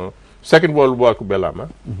सेकेन्ड वर्ल्ड वारको बेलामा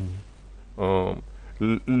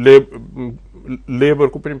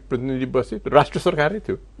लेबरको पनि प्रतिनिधि बसे, राष्ट्र सरकारै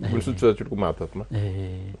थियो विन्स्टन चर्चिलको मातहतमा।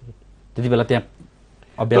 त्यति बेला त्यहाँ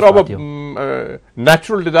तर अब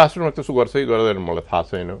नेचुरल डिजास्टरमा त्यसो गर्छ कि गर्दैन मलाई थाहा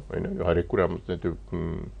छैन होइन, हरेक कुरामा चाहिँ त्यो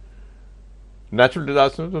नेचुरल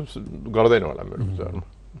डिजास्टर त गर्दैन होला मेरो विचारमा,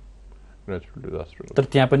 नेचुरल डिजास्टर। तर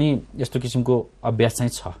त्यहाँ पनि यस्तो किसिमको अभ्यास चाहिँ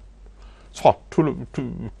छ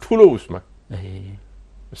ठुलो उसमा,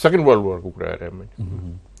 सेकेन्ड वर्ल्ड वारको कुरा गरेँ मैले।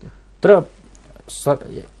 तर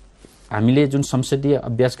हामीले जुन संसदीय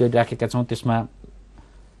अभ्यास गरिराखेका छौँ त्यसमा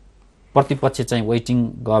प्रतिपक्ष चाहिँ वेटिङ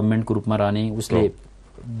गभर्मेन्टको रूपमा रहने, उसले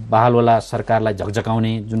बहालवाला सरकारलाई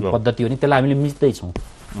झकझकाउने जुन पद्धति हो नि, त्यसलाई हामीले मिच्दैछौँ।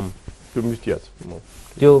 त्यो मिचिया छ,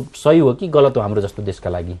 त्यो सही हो कि गलत हो हाम्रो जस्तो देशका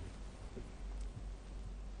लागि?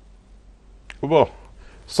 अब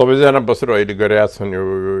सबैजना बसेर अहिले गरेका छन्,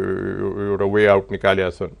 एउटा वे आउट निकालेका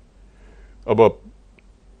छन्। अब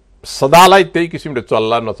सदालाई त्यही किसिमले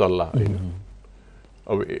चल्ला नचल्ला होइन,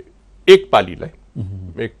 अब एक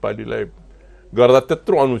पालीलाई गर्दा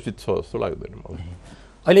त्यत्रो अनुचित छ जस्तो लाग्दैन मलाई।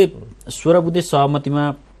 अहिले 16 बुँदे सहमतिमा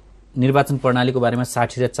निर्वाचन प्रणालीको बारेमा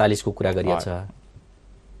 60 र 40 को कुरा गरिएको छ।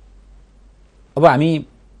 अब हामी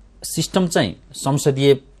सिस्टम चाहिँ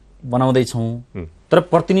संसदीय बनाउँदैछौँ, तर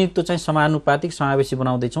प्रतिनिधित्व चाहिँ समानुपातिक समावेशी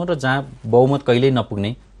बनाउँदैछौँ र जहाँ बहुमत कहिल्यै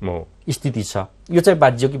नपुग्ने स्थिति छ। यो चाहिँ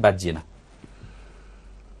बाज्यो कि बाजिएन?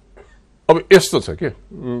 अब यस्तो छ के,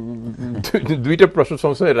 दुईटा प्रश्न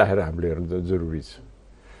सँगसँगै राखेर हामीले हेर्नु जरुरी छ।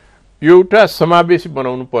 एउटा समावेशी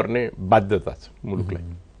बनाउनु पर्ने बाध्यता छ मुलुकलाई।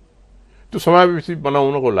 त्यो समावेशी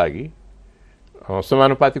बनाउनको लागि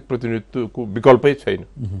समानुपातिक प्रतिनिधित्वको विकल्पै छैन।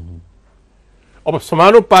 अब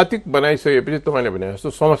समानुपातिक बनाइसकेपछि तपाईँले भने जस्तो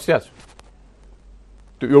समस्या छ,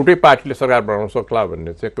 त्यो एउटै पार्टीले सरकार बनाउन सक्ला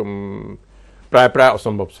भन्ने चाहिँ प्राय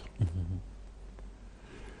असम्भव छ।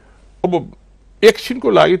 अब एकछिनको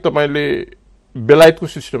लागि तपाईँले बेलायतको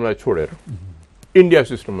सिस्टमलाई छोडेर इन्डिया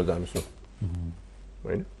सिस्टममा जानुहोस् न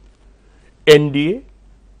होइन, एनडीए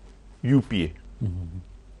युपीए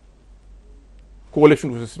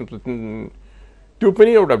कोअलिसनको सिस्टम, त्यो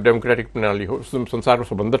पनि एउटा डेमोक्रेटिक प्रणाली हो, संसारको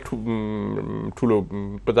सबभन्दा ठुलो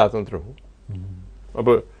प्रजातन्त्र हो। अब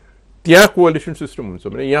त्यहाँ कोअलिसन सिस्टम हुन्छ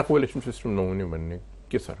भने यहाँ कोअलिसन सिस्टम नहुने भन्ने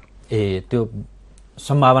के छ? त्यो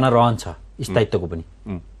सम्भावना रहन्छ स्थायित्वको पनि।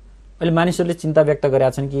 अहिले मानिसहरूले चिन्ता व्यक्त गरेका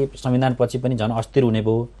छन् कि संविधान पछि पनि झन् अस्थिर हुने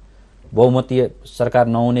भयो, बहुमतीय सरकार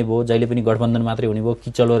नहुने भयो, जहिले पनि गठबन्धन मात्रै हुने भयो,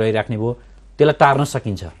 किचलो रहिराख्ने भयो, त्यसलाई टार्न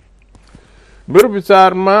सकिन्छ? मेरो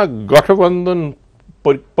विचारमा गठबन्धन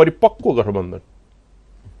परिपक्व गठबन्धन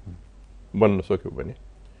बन्न सक्यो भने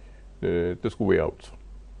त्यसको वे आउट छ।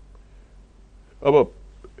 अब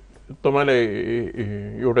तपाईँलाई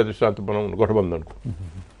एउटा दृष्टान्त बनाउनु गठबन्धनको,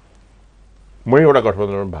 म एउटा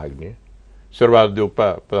गठबन्धनमा भाग लिएँ, शेरबहादुर देउपा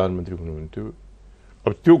प्रधानमन्त्री हुनुहुन्थ्यो।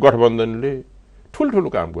 अब त्यो गठबन्धनले ठुल्ठुलो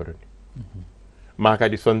काम गर्यो नि,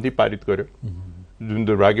 महाकाली सन्धि पारित गर्यो, जुन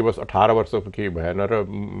दुर्भाग्यवश 18 वर्षको केही भएन र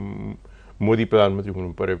मोदी प्रधानमन्त्री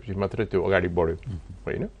हुनु परेपछि मात्रै त्यो अगाडि बढ्यो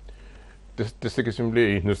होइन। त्यस्तै किसिमले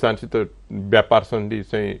हिन्दुस्तानसित व्यापार सन्धि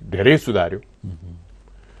चाहिँ धेरै सुधार्यो,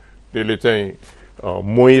 त्यसले चाहिँ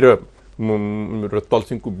मोही र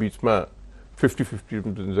तलसिङको बिचमा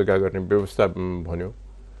 50-50 जग्गा गर्ने व्यवस्था भन्यो।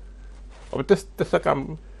 अब त्यस्ता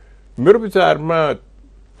काम मेरो विचारमा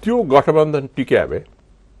त्यो गठबन्धन टिक्या भए,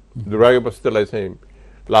 दुर्भाग्यवश त्यसलाई चाहिँ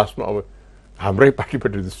लास्टमा अब हाम्रै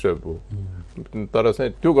पार्टीपट्टि डिस्टर्ब हो, तर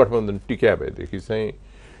चाहिँ त्यो गठबन्धन टिक्या भएदेखि चाहिँ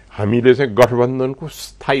हामीले चाहिँ गठबन्धनको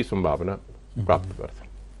स्थायी सम्भावना प्राप्त गर्छ।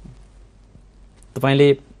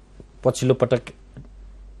 तपाईँले पछिल्लो पटक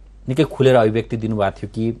निकै खुलेर अभिव्यक्ति दिनुभएको थियो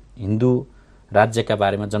कि हिन्दू राज्यका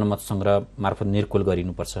बारेमा जनमत संग्रह मार्फत निर्कुल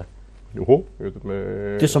गरिनुपर्छ। हो,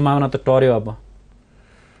 त्यो सम्भावना त टर्यो। अब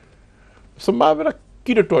सम्भावना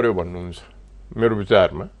किन टर्यो भन्नुहुन्छ? मेरो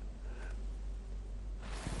विचारमा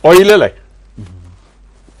अहिलेलाई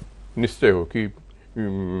निश्चय हो कि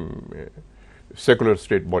सेकुलर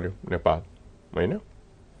स्टेट बन्यो नेपाल होइन।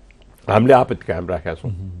 हामीले आपत्ति कायम राखेका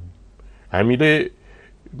छौँ। हामीले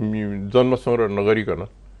जन्मसंग्रह नगरिकन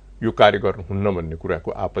यो कार्य गर्नुहुन्न भन्ने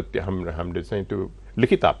कुराको आपत्ति हामीले चाहिँ त्यो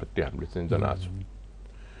लिखित आपत्ति हामीले चाहिँ जनाएको छौँ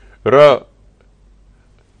र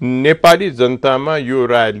नेपाली जनतामा यो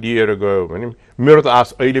राय लिएर गयो भने मेरो त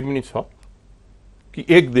आश अहिले पनि छ कि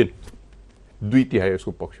एक दिन 2/3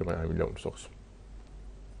 यसको पक्षमा हामी ल्याउन सक्छौँ।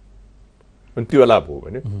 अनि त्यो बेला भयो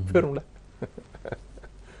भने फेरौँला।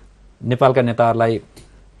 नेपालका नेताहरूलाई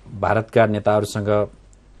भारतका नेताहरूसँग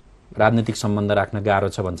राजनीतिक सम्बन्ध राख्न गाह्रो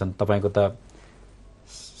छ भन्छन्। तपाईँको त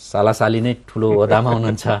सालासाली नै ठुलो ओहदामा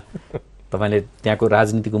हुनुहुन्छ, तपाईँले त्यहाँको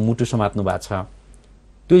राजनीतिको मुटु समात्नु भएको छ।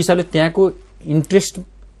 त्यो हिसाबले त्यहाँको इन्ट्रेस्ट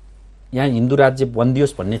यहाँ हिन्दू राज्य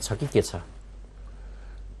बन्दियोस् भन्ने छ कि के छ?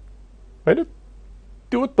 होइन,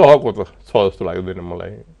 त्यो तहको त छ जस्तो लाग्दैन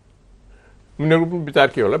मलाई। उनीहरूको पनि विचार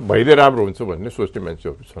के होला, भइदिए राम्रो हुन्छ भन्ने सोच्ने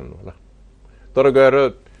मान्छेहरू छन् होला, तर गएर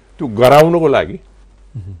त्यो गराउनको लागि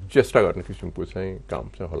चेष्टा गर्ने किसिमको चाहिँ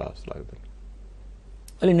काम चाहिँ होला जस्तो लाग्दैन।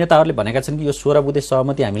 अहिले नेताहरूले भनेका छन् कि यो 16 बुँदे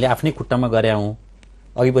सहमति हामीले आफ्नै खुट्टामा गरे हौँ,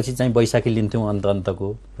 अघिपछि चाहिँ बैशाखी लिन्थ्यौँ अन्तको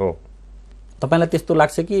हो। तपाईँलाई त्यस्तो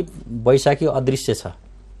लाग्छ कि बैशाखी अदृश्य छ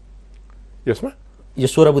यसमा? यो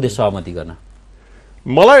 16 बुँदे सहमति गर्न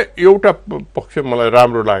मलाई एउटा पक्ष मलाई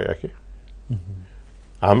राम्रो लाग्यो कि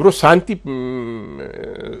हाम्रो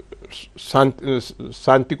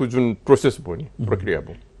शान्तिको जुन प्रोसेस भयो नि, प्रक्रिया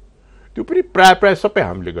भयो, त्यो पनि प्राय सबै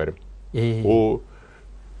हामीले गऱ्यौँ।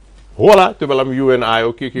 होला त्यो बेलामा UN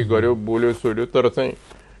आयो, के गर्यो, बोल्यो सोल्यो, तर चाहिँ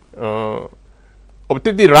अब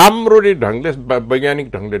त्यति राम्ररी ढङ्गले वैज्ञानिक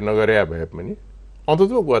ढङ्गले नगरे भए पनि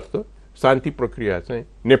अन्ततोगत शान्ति प्रक्रिया चाहिँ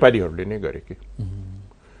नेपालीहरूले नै गरे कि।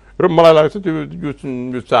 र मलाई लाग्छ त्यो यो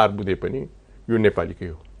 4 बुँदे पनि यो नेपालीकै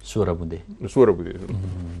हो। 16 बुँदे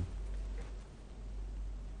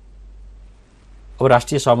अब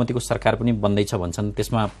राष्ट्रिय सहमतिको सरकार पनि बन्दैछ भन्छन्,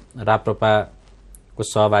 त्यसमा राप्रपाको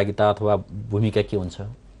सहभागिता अथवा भूमिका के हुन्छ?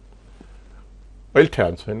 अहिले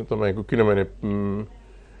ठ्यान छैन तपाईँको, किनभने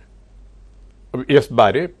अब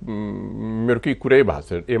यसबारे मेरो केही कुरै भएको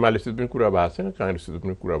छैन। एमालेसित पनि कुरा भएको छैन, काङ्ग्रेससित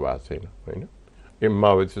पनि कुरा भएको छैन, होइन?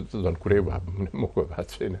 माओवादीसित त झन् कुरै मौका भएको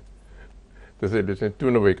छैन। त्यसैले चाहिँ त्यो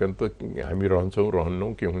नभइकन त हामी रहन्छौँ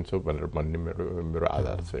रहन्नौँ के हुन्छ भनेर भन्ने मेरो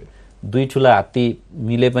आधार छैन। दुई ठुला हात्ती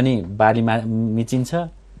मिले पनि बाली मिचिन्छ,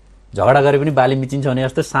 झगडा गरे पनि बाली मिचिन्छ भने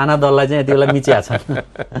जस्तो साना दललाई चाहिँ यति बेला मिचिया छ।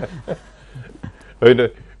 होइन,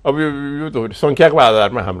 अब यो त सङ्ख्याको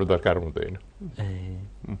आधारमा हाम्रो दरकार हुँदैन।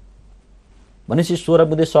 भनेपछि 16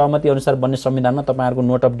 बुँदे सहमति अनुसार बन्ने संविधानमा तपाईँहरूको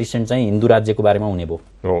नोट अफ डिसेन्ट चाहिँ हिन्दू राज्यको बारेमा हुने भयो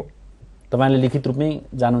हो। तपाईँले लिखित रूपमै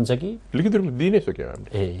जानुहुन्छ कि? लिखित रूपमा दिनै सक्यो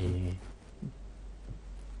हामीले।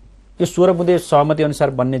 यो 16 बुँदे सहमति अनुसार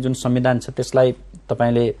बन्ने जुन संविधान छ त्यसलाई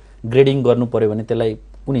तपाईँले ग्रेडिङ गर्नु पर्यो भने त्यसलाई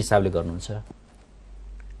कुन हिसाबले गर्नुहुन्छ?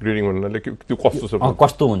 ग्रेडिङ भन्नाले त्यो कस्तो छ?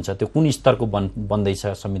 कस्तो हुन्छ त्यो, कुन स्तरको बन्दैछ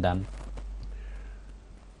संविधान?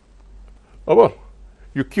 अब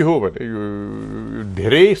यो के हो भने यो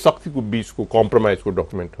धेरै शक्तिको बीचको कम्प्रोमाइजको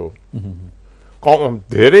डकुमेन्ट हो।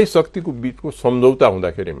 धेरै शक्तिको बीचको सम्झौता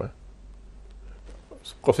हुँदाखेरिमा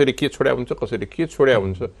कसैले के छोड्या हुन्छ, कसैले के छोड्या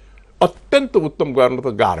हुन्छ, अत्यन्त उत्तम गर्न त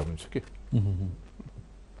गाह्रो हुन्छ कि।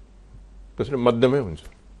 त्यसले मध्यमै हुन्छ।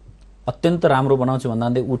 अत्यन्त राम्रो बनाउँछु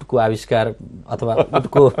भन्दा उटको आविष्कार अथवा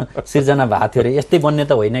उटको सिर्जना भएको थियो अरे, यस्तै बन्ने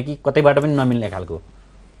त होइन कि कतैबाट पनि नमिल्ने खालको?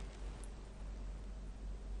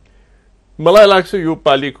 मलाई लाग्छ यो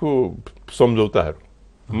पालिको सम्झौताहरू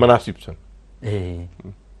मनासिब छन्।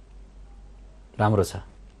 राम्रो छ,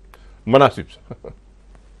 मनासिब छ।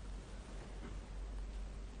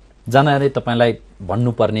 जानलाई तपाईँलाई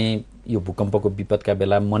भन्नुपर्ने यो भूकम्पको विपदका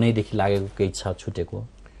बेला मनैदेखि लागेको केही छ छुटेको?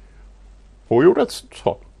 हो, एउटा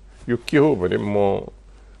छ। यो के हो भने म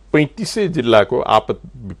 35 जिल्लाको आपद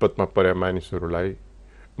विपदमा परेका मानिसहरूलाई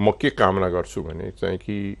म के कामना गर्छु भने चाहिँ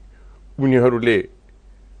कि उनीहरूले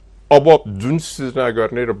अब जुन सृजना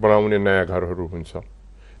गर्ने र बनाउने नयाँ घरहरू हुन्छ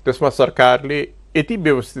त्यसमा सरकारले यति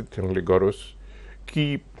व्यवस्थित ढङ्गले गरोस् कि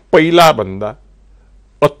पहिलाभन्दा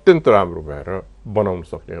अत्यन्त राम्रो भएर बनाउन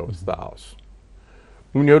सक्ने अवस्था आओस्।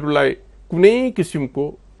 उनीहरूलाई कुनै किसिमको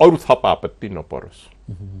अरू थप आपत्ति नपरोस्,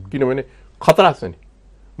 किनभने खतरा छ नि,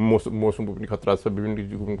 मौसमको पनि खतरा छ, विभिन्न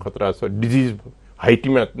किसिमको पनि खतरा छ। डिजिज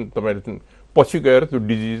हाइटीमा तपाईँले पछि गएर त्यो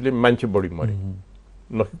डिजिजले मान्छे बढी मरे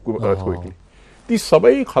नखोइले। ती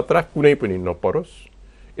सबै खतरा कुनै पनि नपरोस्,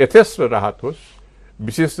 यथेष्ट राहत होस्।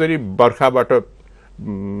 विशेष गरी बर्खाबाट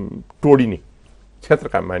टोडिने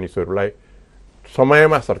क्षेत्रका मानिसहरूलाई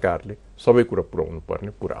समयमा सरकारले सबै कुरा पुर्याउनु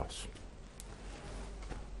पर्ने पुरा होस्।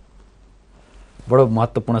 बडो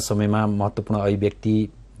महत्त्वपूर्ण समयमा महत्त्वपूर्ण अभिव्यक्ति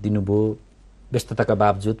दिनुभयो, व्यस्तताका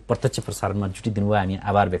बावजुद प्रत्यक्ष प्रसारणमा जुटिदिनु भयो, हामी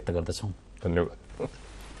आभार व्यक्त गर्दछौँ। धन्यवाद।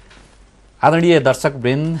 आदरणीय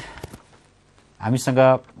दर्शकवृन्द, हामीसँग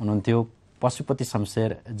हुनुहुन्थ्यो पशुपति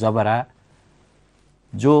शमशेर जबरा,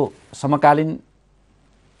 जो समकालीन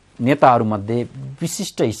नेताहरूमध्ये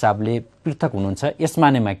विशिष्ट हिसाबले पृथक हुनुहुन्छ। यस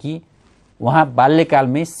मानेमा कि उहाँ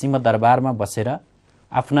बाल्यकालमै सिंहदरबारमा बसेर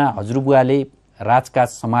आफ्ना हजुरबुवाले राजकाज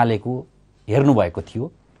सम्हालेको हेर्नुभएको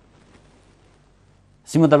थियो।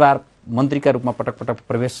 सिंहदरबार मन्त्रीका रूपमा पटक पटक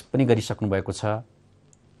प्रवेश पनि गरिसक्नु भएको छ।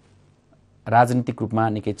 राजनीतिक रूपमा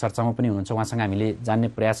निकै चर्चामा पनि हुनुहुन्छ। उहाँसँग हामीले जान्ने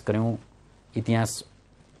प्रयास गऱ्यौँ, इतिहास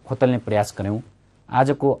खोतल्ने प्रयास गऱ्यौँ।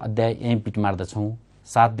 आजको अध्याय यहीँ पिट मार्दछौँ।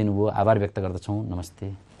 साथ दिनुभयो, आभार व्यक्त गर्दछौँ।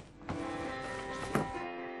 नमस्ते।